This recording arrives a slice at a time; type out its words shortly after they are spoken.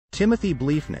Timothy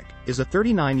Bliefnick is a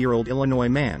 39-year-old Illinois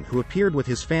man who appeared with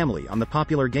his family on the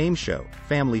popular game show,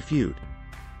 Family Feud.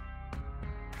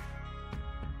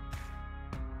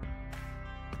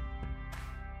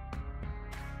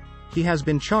 He has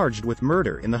been charged with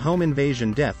murder in the home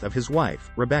invasion death of his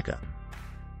wife, Rebecca.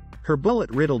 Her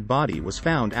bullet-riddled body was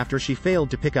found after she failed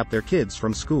to pick up their kids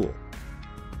from school.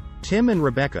 Tim and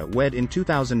Rebecca wed in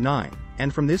 2009,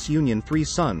 and from this union 3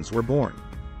 sons were born.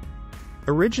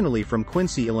 Originally from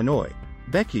Quincy, Illinois,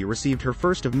 Becky received her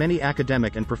first of many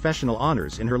academic and professional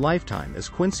honors in her lifetime as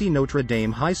Quincy Notre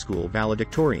Dame High School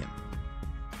valedictorian.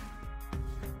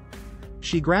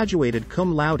 She graduated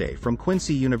cum laude from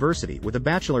Quincy University with a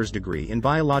bachelor's degree in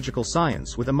biological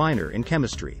science with a minor in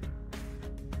chemistry.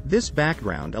 This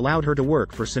background allowed her to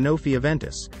work for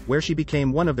Sanofi-Aventis, where she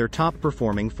became one of their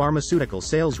top-performing pharmaceutical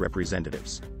sales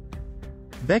representatives.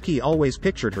 Becky always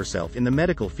pictured herself in the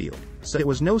medical field, so it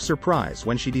was no surprise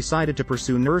when she decided to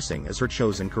pursue nursing as her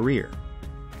chosen career.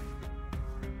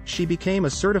 She became a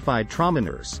certified trauma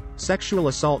nurse, sexual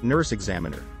assault nurse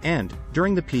examiner, and,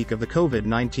 during the peak of the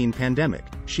COVID-19 pandemic,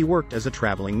 she worked as a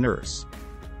traveling nurse.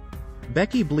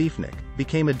 Becky Bliefnick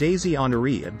became a Daisy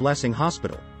honoree at Blessing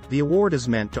Hospital. The award is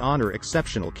meant to honor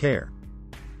exceptional care.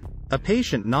 A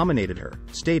patient nominated her,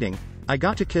 stating, "I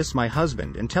got to kiss my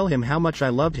husband and tell him how much I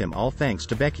loved him, all thanks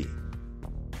to Becky."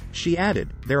 She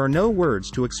added, "There are no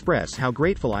words to express how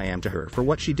grateful I am to her for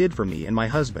what she did for me and my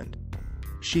husband.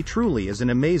 She truly is an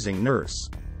amazing nurse."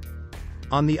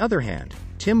 On the other hand,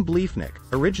 Tim Bliefnick,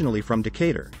 originally from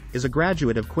Decatur, is a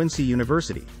graduate of Quincy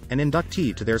University, an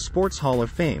inductee to their Sports Hall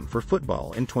of Fame for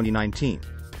football in 2019.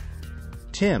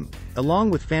 Tim, along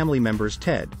with family members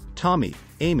Ted, Tommy,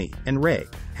 Amy, and Ray,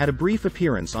 had a brief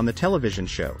appearance on the television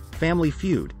show, Family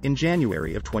Feud, in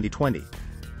January of 2020.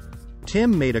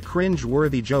 Tim made a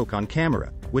cringe-worthy joke on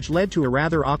camera, which led to a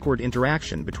rather awkward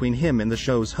interaction between him and the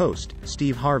show's host,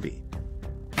 Steve Harvey.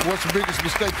 What's the biggest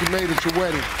mistake you made at your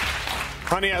wedding?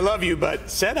 Honey, I love you, but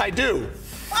said I do.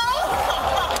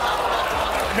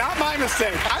 Not my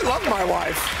mistake. I love my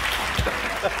wife.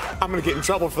 I'm gonna get in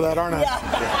trouble for that, aren't I?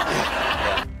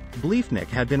 Yeah. Bliefnick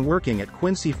had been working at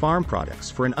Quincy Farm Products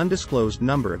for an undisclosed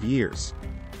number of years.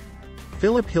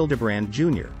 Philip Hildebrand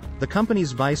Jr., the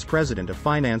company's vice president of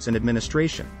finance and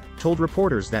administration, told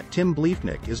reporters that Tim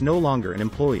Bliefnick is no longer an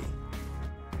employee.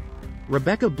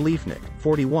 Rebecca Bliefnick,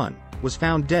 41, was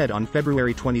found dead on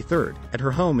February 23 at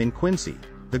her home in Quincy.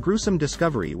 The gruesome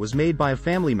discovery was made by a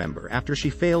family member after she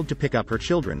failed to pick up her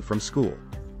children from school.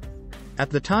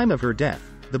 At the time of her death,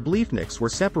 the Bliefnicks were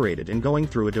separated and going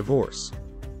through a divorce.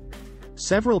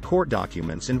 Several court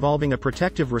documents involving a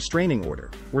protective restraining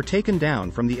order were taken down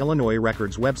from the Illinois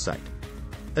Records website.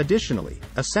 Additionally,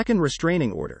 a second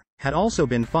restraining order had also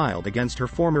been filed against her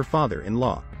former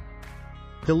father-in-law.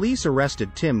 Police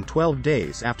arrested Tim 12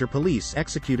 days after police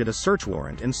executed a search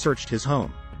warrant and searched his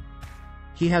home.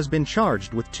 He has been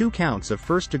charged with 2 counts of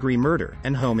first-degree murder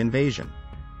and home invasion.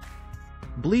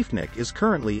 Bliefnick is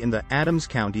currently in the Adams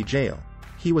County Jail.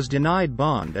 He was denied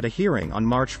bond at a hearing on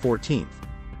March 14.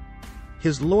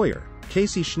 His lawyer,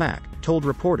 Casey Schnack, told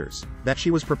reporters that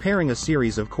she was preparing a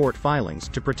series of court filings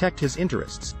to protect his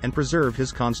interests and preserve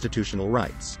his constitutional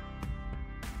rights.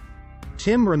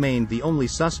 Tim remained the only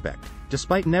suspect,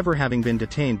 despite never having been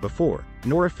detained before,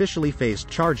 nor officially faced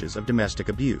charges of domestic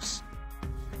abuse.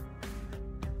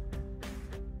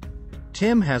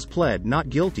 Tim has pled not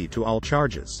guilty to all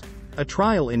charges. A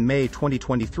trial in May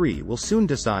 2023 will soon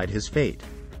decide his fate.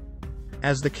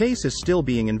 As the case is still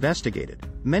being investigated,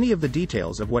 many of the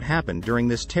details of what happened during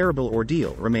this terrible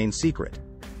ordeal remain secret.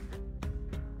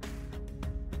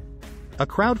 A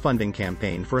crowdfunding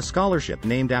campaign for a scholarship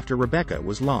named after Rebecca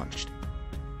was launched.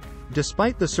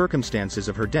 Despite the circumstances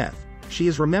of her death, she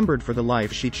is remembered for the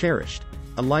life she cherished,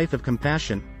 a life of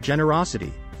compassion,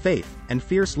 generosity, faith, and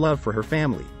fierce love for her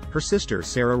family, her sister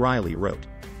Sarah Riley wrote.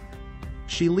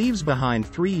 She leaves behind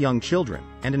 3 young children,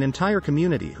 and an entire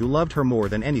community who loved her more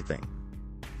than anything.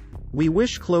 We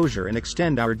wish closure and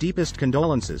extend our deepest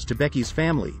condolences to Becky's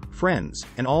family, friends,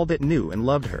 and all that knew and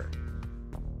loved her.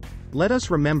 Let us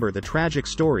remember the tragic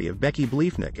story of Becky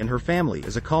Bliefnick and her family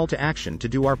as a call to action to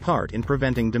do our part in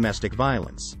preventing domestic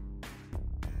violence.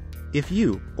 If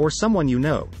you, or someone you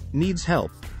know, needs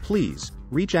help, please,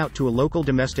 reach out to a local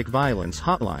domestic violence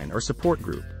hotline or support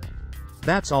group.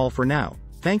 That's all for now.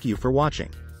 Thank you for watching.